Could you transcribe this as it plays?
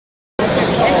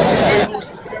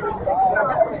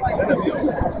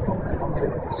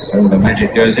So the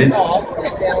magic goes in.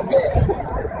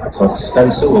 So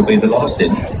Stoser will be the last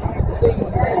in.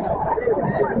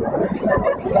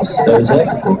 Stoser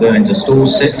will go into stall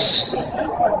 6.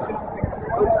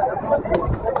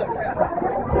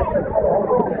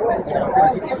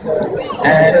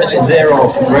 And they're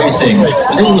off racing.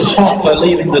 A little hopper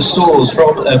leaving the stalls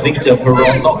from Victor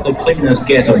Perron, not the cleanest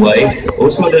getaway.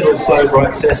 Also a little slow,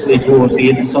 Bright Cecily towards the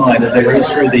inside as they race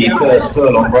through the first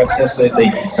furlong. Bright Cecily at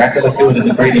the back of the field in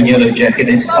the green and yellow jacket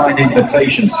is Kind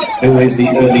Invitation, who is the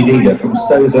early leader. From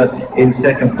Stoser in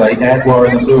second place, Adwar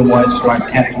in the blue and white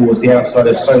striped cap towards the outside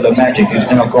of Solar Magic, who's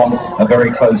now gone a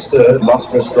very close third.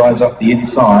 Lustrous drives up the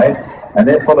inside. And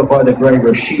then followed by the grey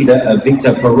Rashida,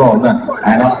 Victor Perron,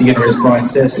 and up the inner is Bright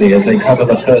Cecily as they cover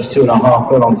the first 2.5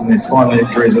 furlongs in this final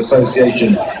Injuries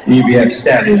Association UBF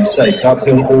Stallion Stakes.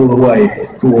 Uphill all the way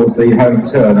towards the home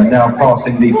turn, and now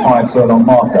passing the 5 furlong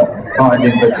marker. Kind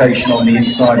Invitation on the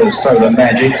inside of Solar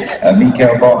Magic,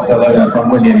 Mikel Barcelona from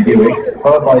William Buick,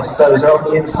 followed by Stoser on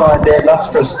the inside there.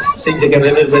 Lustrous seemed to get a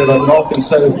little bit of a knock, and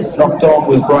so knocked on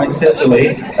was Bright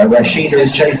Cecily. Rashida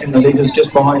is chasing the leaders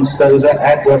just behind Stoser.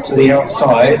 Adwork to the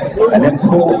outside, and then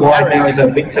pulled wide now is a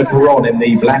Victor Perron in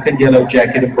the black and yellow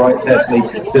jacket of Bright Cecily,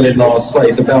 still in last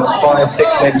place. About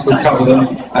 5-6 lengths would cover them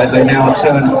as they now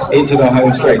turn into the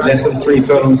home straight. Less than 3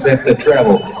 furlongs left to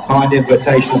travel. Kind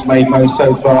Invitations made most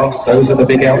so far. Those are the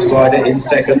big outsider in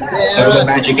second. Solar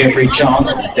Magic every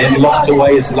chance. Then locked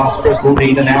away is Lustrous, will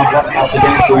need an outrun up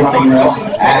against the running rail.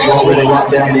 And while they run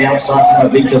down the outside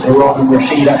from Victor Perron and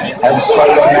Rashida, and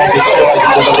Solar Magic strides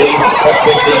into the lead. But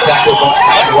quickly tackled by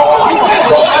Adwar.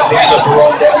 Victor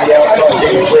Perron down the outside.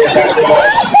 These 3 are back to the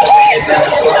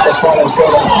outside the final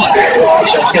furlong. Adwar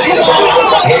just getting the middle.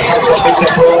 Here comes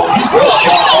Victor Perron. Will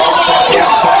jump down the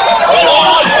outside.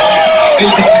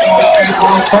 Victor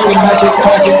Perron, Solar Magic,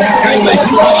 back game.